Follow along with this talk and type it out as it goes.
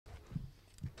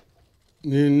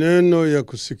Ni neno ya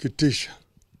kusikitisha.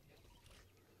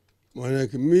 Maana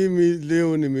mimi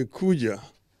leo nimekuja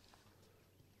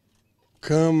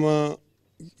kama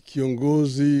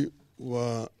kiongozi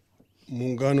wa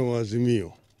muungano wa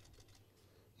Azimio.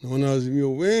 Naona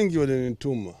Azimio wengi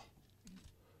walinituma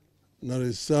na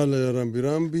risala ya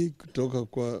rambirambi kutoka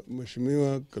kwa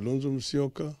Mheshimiwa Kalonzo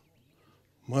Musyoka,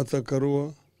 Martha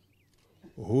Karua,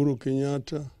 Uhuru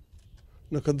Kenyatta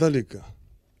na kadhalika,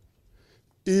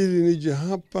 ili nije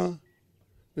hapa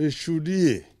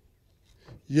nishuhudie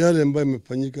yale ambayo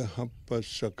yamefanyika hapa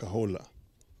Shakahola.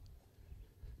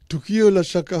 Tukio la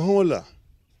Shakahola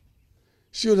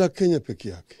sio la Kenya peke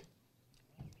yake.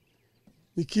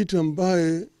 Ni kitu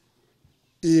ambaye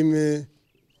imepiga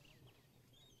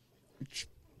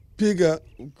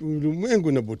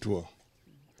ulimwengu na butua.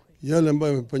 Yale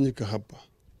ambayo yamefanyika hapa,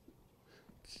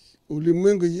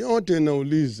 ulimwengu yote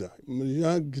inauliza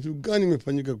kitu gani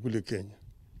imefanyika kule Kenya.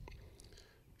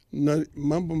 Na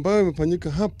mambo ambayo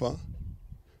yamefanyika hapa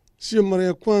sio mara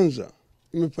ya kwanza,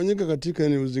 imefanyika katika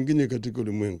eneo zingine katika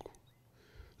ulimwengu.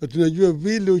 Na tunajua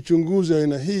vile uchunguzi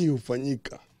aina hii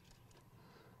hufanyika.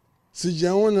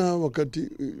 Sijaona wakati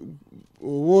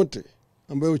wote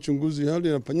ambayo uchunguzi hali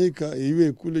yanafanyika,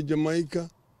 iwe kule Jamaica,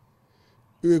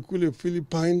 iwe kule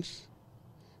Philippines,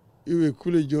 iwe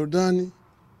kule Jordani,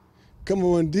 kama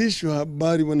waandishi wa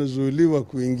habari wanazuiliwa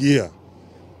kuingia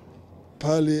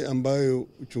pale ambayo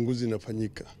uchunguzi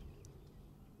inafanyika.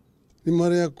 Ni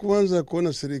mara ya kwanza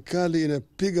kuona serikali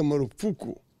inapiga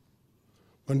marufuku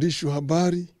waandishi wa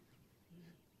habari,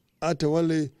 hata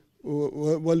wale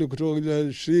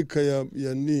kutoka shirika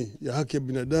ya haki ya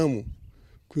binadamu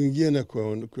kuingia na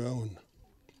kuyaona.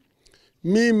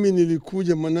 Mimi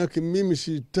nilikuja manake mimi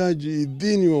sihitaji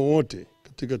idhini wowote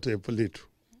katika taifa letu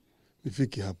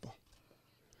nifiki hapa.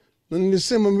 Na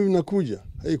nilisema mimi nakuja,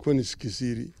 haikuwa ni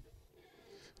kisiri.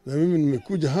 Na mimi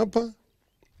nimekuja hapa,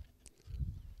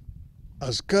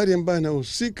 askari ambaye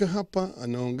anahusika hapa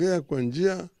anaongea kwa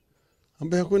njia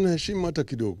ambaye hakuna heshima hata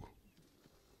kidogo.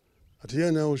 Ati yeye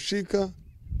anahusika,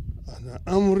 ana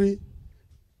amri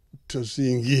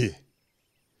tusiingie.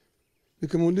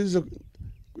 Nikamuuliza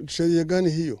sheria gani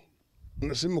hiyo?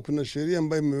 Anasema kuna sheria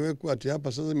ambayo imewekwa ati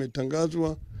hapa sasa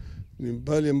imetangazwa ni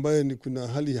mbali ambayo ni kuna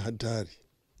hali ya hatari.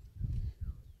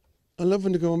 Alafu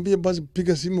nikamwambia basi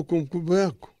piga simu kwa mkubwa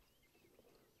yako,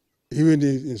 iwe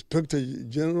ni Inspector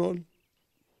General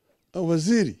au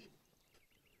waziri.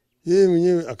 Yeye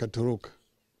mwenyewe akatoroka.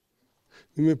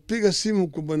 Nimepiga simu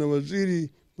kwa bwana waziri,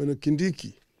 bwana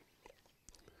Kindiki.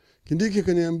 Kindiki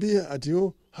kaniambia ati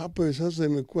hapa sasa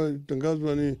imekuwa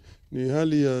tangazwa ni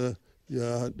hali ya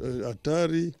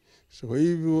hatari, kwa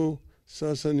hivyo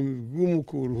sasa ni vigumu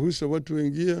kuruhusu watu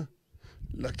wengia,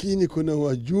 lakini kuna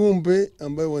wajumbe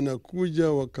ambao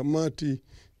wanakuja wa kamati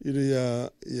ile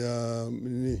ya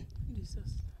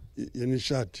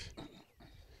nishati.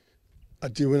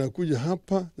 Ati wanakuja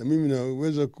hapa na mimi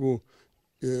naweza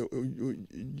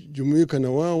kujumuika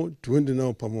na wao, tuende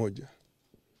nao pamoja.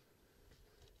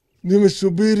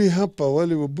 Nimesubiri hapa,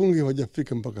 wale wabunge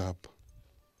hawajafika mpaka hapa.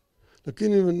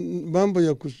 Lakini mambo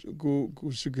ya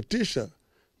kusikitisha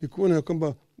ni kuona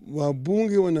kwamba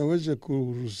wabunge wanaweza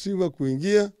kuruhusiwa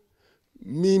kuingia,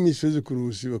 mimi siwezi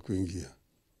kuruhusiwa kuingia.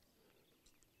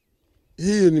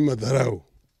 Hiyo ni madharau.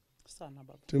 Sana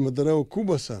baba. Ni madharau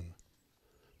kubwa sana.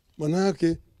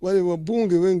 Manake wale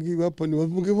wabunge wengi hapa ni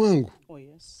wabunge wangu. Oh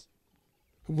yes.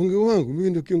 Wabunge wangu, mimi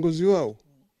ndio kiongozi wao.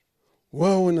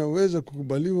 Wao wanaweza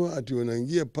kukubaliwa ati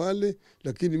wanaingia pale,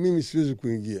 lakini mimi siwezi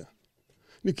kuingia.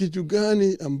 Ni kitu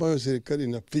gani ambayo serikali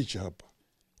inaficha hapa?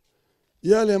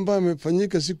 Yale ambayo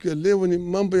yamefanyika siku ya leo ni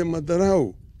mambo ya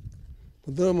madharau.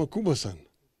 Madharau makubwa sana.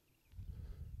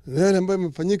 Yale ambayo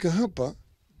yamefanyika hapa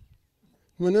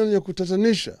maneno ya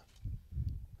kutatanisha.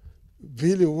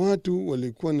 Vile watu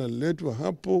walikuwa naletwa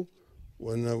hapo,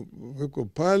 wanawekwa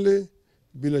pale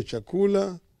bila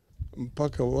chakula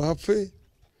mpaka wafe.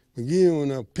 Wengine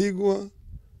wanapigwa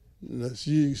na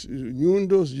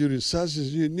nyundo,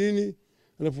 risasi, nini,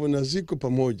 alafu wanazikwa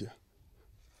pamoja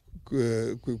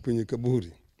kwenye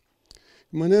kaburi.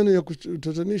 Maneno ya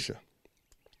kutatanisha.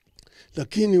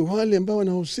 Lakini wale ambao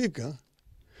wanahusika,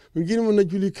 wengine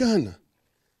wanajulikana.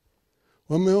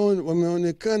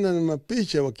 Wameonekana na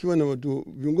mapicha wakiwa na watu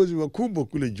viongozi wakubwa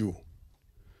kule juu.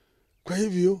 Kwa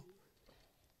hivyo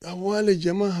wale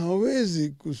jamaa hawezi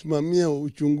kusimamia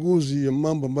uchunguzi ya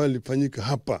mambo ambayo yalifanyika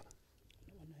hapa.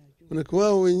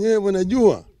 Wao wenyewe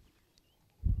wanajua.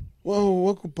 Wao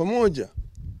wako pamoja.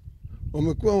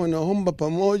 Wamekuwa wanaomba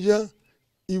pamoja,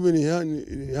 iwe ni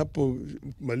hapo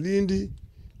Malindi,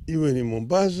 iwe ni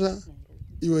Mombasa,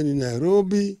 iwe ni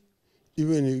Nairobi,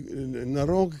 iwe ni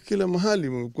Narok, kila mahali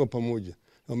wamekuwa pamoja,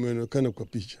 wameonekana kwa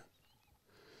picha.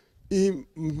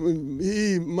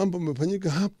 Hii mambo yamefanyika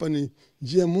hapa ni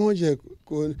njia moja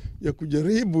ya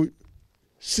kujaribu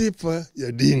sifa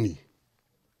ya dini.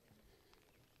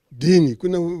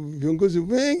 Kuna viongozi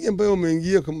wengi ambao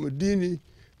wameingia kama dini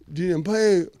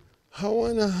ambaye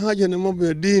hawana haja na mambo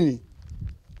ya dini,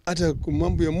 hata kwa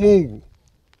mambo ya Mungu.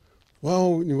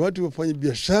 Wao ni watu wafanya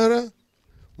biashara,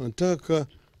 wanataka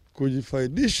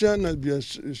kujifaidisha na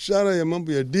biashara ya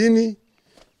mambo ya dini,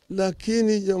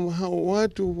 lakini hao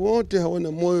watu wote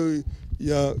hawana moyo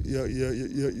ya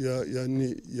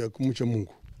kumcha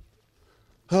Mungu.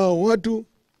 Hao watu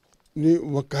ni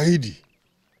wakaidi.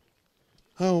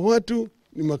 Hao watu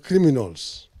ni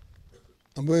macriminals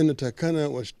ambao inatakana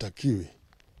washtakiwe.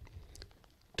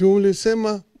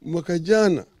 Tulisema mwaka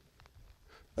jana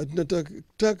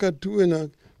tunataka tuwe na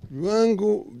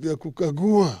viwango vya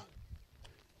kukagua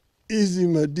hizi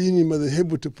madini,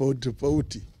 madhehebu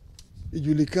tofauti,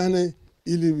 ijulikane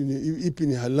ili ipi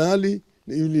ni halali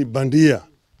na ili bandia.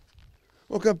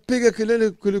 Wakapiga kelele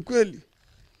kweli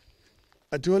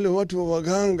ati wale watu wa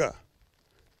waganga,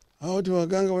 hao watu wa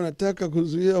waganga wanataka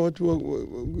kuzuia watu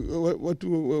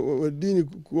wa dini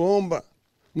kuomba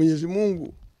Mwenyezi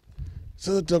Mungu.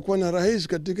 Sasa tutakuwa na rais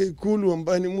katika ikulu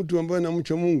ambaye ni mtu ambaye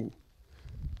anamcha Mungu.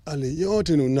 Ale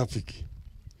yote ni unafiki.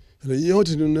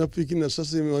 Na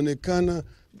sasa imeonekana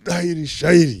dhahiri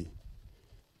shairi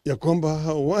ya kwamba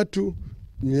hao watu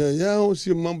nia yao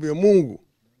sio mambo ya Mungu.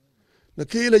 Na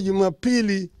kila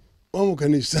Jumapili wamo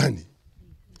kanisani.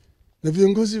 Na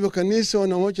viongozi wa kanisa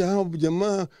wanawacha hao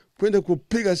jamaa kwenda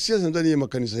kupiga siasa ndani ya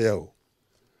makanisa yao.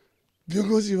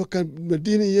 Viongozi wa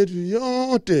dini yetu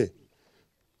yote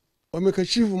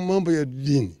wamekashifu mambo ya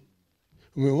dini.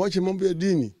 Wamewacha mambo ya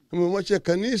dini. Wamewacha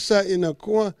kanisa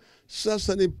inakuwa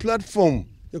sasa ni platform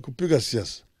ya kupiga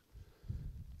siasa.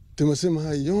 Tumesema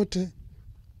haya yote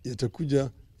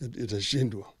yatakuja,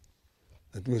 yatashindwa.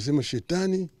 Na tumesema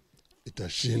shetani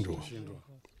itashindwa.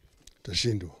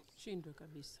 Shindwa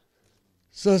kabisa.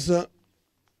 Sasa,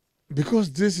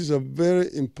 because this is a very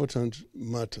important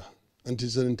matter and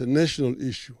it's an international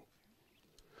issue,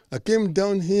 I came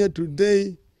down here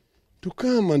today to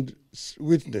come and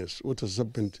witness what has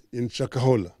happened in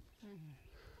Shakahola.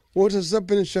 What has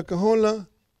happened in Shakahola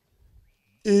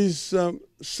is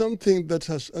something that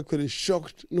has actually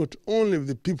shocked not only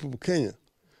the people of Kenya,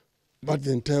 but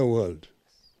the entire world.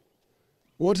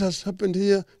 What has happened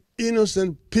here,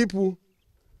 innocent people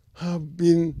have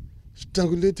been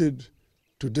strangulated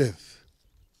to death.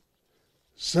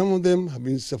 Some of them have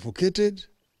been suffocated.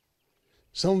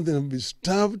 Some of them have been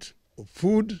starved of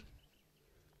food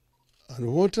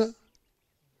and water.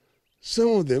 Some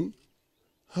of them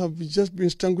have just been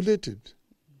strangulated.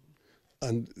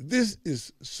 And this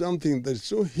is something that is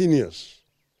so heinous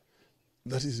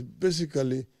that is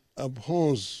basically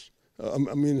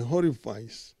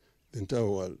horrifies the entire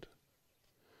world.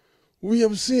 We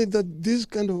have said that these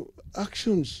kind of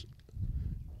actions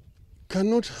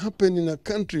cannot happen in a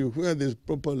country where there's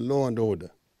proper law and order.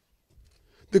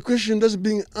 The question that's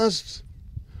being asked,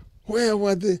 where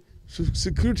were the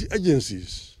security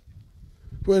agencies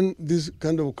when this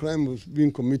kind of crime was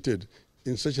being committed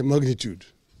in such a magnitude?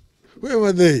 Where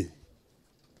were they?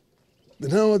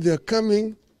 Now they are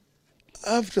coming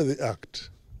after the act.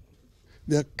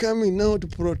 They are coming now to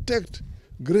protect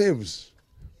graves,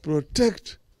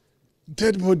 protect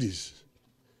dead bodies.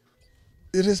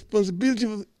 The responsibility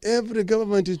of every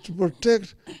government is to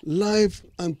protect life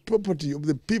and property of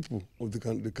the people of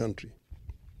the country,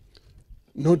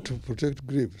 not to protect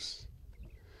graves.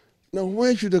 Now,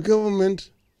 why should a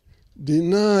government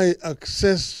deny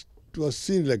access to a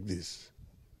scene like this?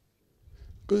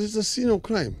 Because it's a scene of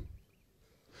crime.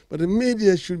 But the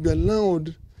media should be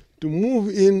allowed to move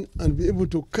in and be able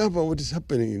to cover what is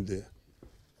happening in there.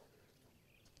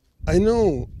 I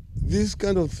know this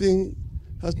kind of thing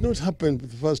has not happened for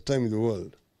the first time in the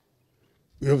world.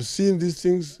 We have seen these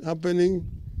things happening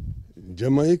in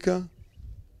Jamaica,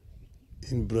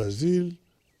 in Brazil,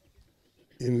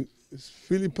 in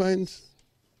Philippines,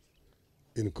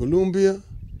 in Colombia,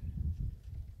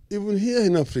 even here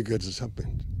in Africa it has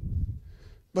happened.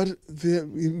 But the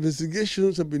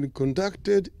investigations have been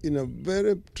conducted in a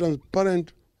very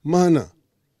transparent manner.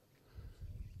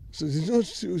 So you don't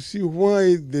see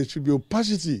why there should be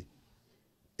opacity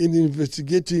in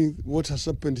investigating what has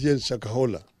happened here in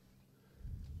Shakahola.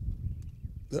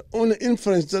 The only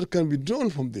inference that can be drawn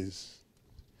from this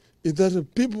is that the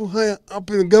people higher up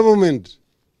in the government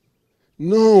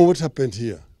know what happened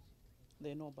here.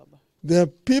 They know, Baba. There are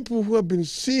people who have been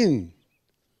seen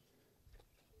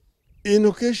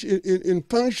in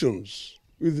functions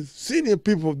with senior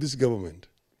people of this government.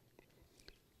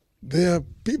 There are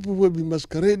people who have been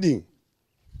masquerading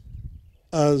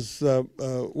as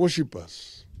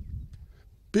worshippers,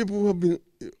 people who have been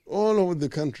all over the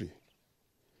country.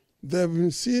 They have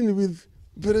been seen with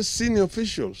very senior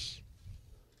officials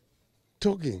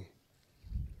talking.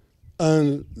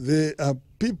 And there are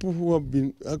people who have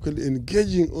been actually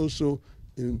engaging also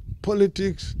in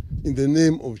politics in the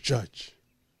name of church.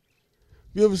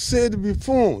 We have said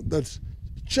before that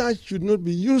church should not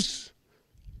be used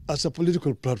as a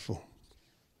political platform.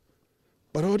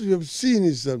 But what we have seen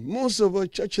is that most of our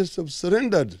churches have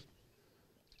surrendered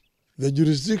their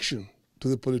jurisdiction to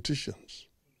the politicians.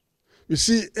 You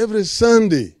see, every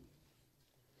Sunday,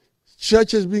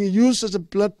 church is being used as a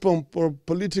platform for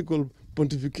political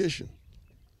pontification.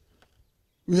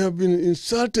 We have been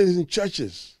insulted in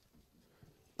churches,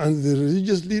 and the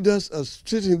religious leaders are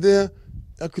sitting there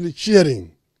actually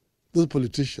cheering those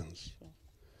politicians.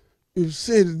 We've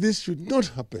said this should not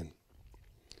happen.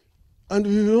 And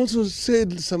we've also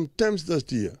said sometimes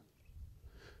last year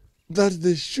that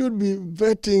there should be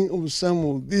vetting of some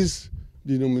of these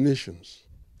denominations,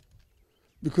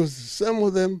 because some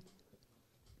of them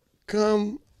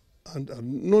come and are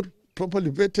not properly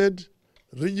vetted,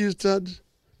 registered,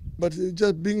 but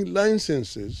just being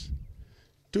licenses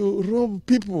to rob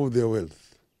people of their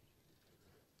wealth.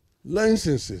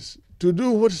 Licenses to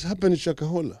do what has happened in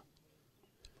Shakahola.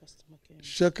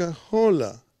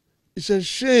 Shakahola is a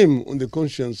shame on the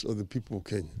conscience of the people of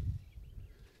Kenya.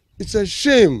 It's a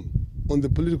shame on the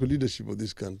political leadership of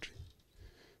this country.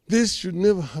 This should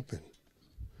never happen.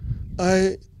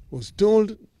 I was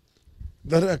told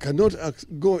that I cannot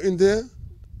go in there,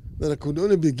 that I could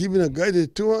only be given a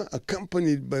guided tour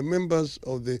accompanied by members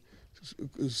of the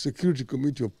Security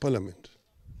Committee of Parliament.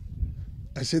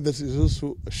 I said that is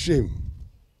also a shame.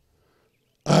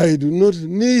 I do not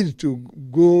need to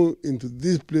go into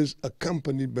this place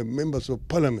accompanied by members of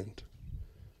Parliament.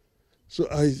 So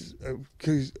I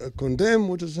condemn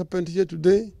what has happened here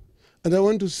today, and I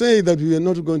want to say that we are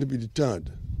not going to be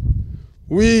deterred.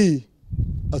 We,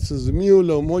 as Azimio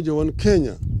la Umoja One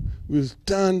Kenya, will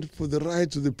stand for the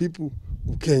rights of the people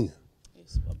of Kenya.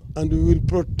 Yes, Baba. And we will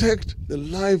protect the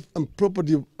life and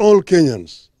property of all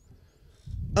Kenyans.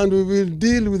 And we will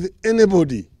deal with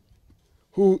anybody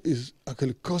who is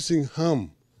actually causing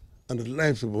harm on the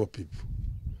lives of our people.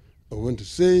 I want to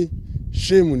say,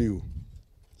 shame on you.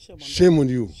 Shame on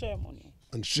you. Shame on you.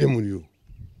 And shame on you.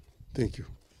 Thank you.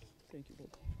 Thank you, Baba.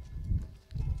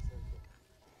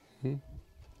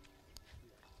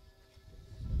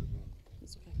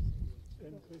 It's okay.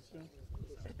 Any question?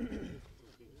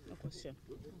 No question.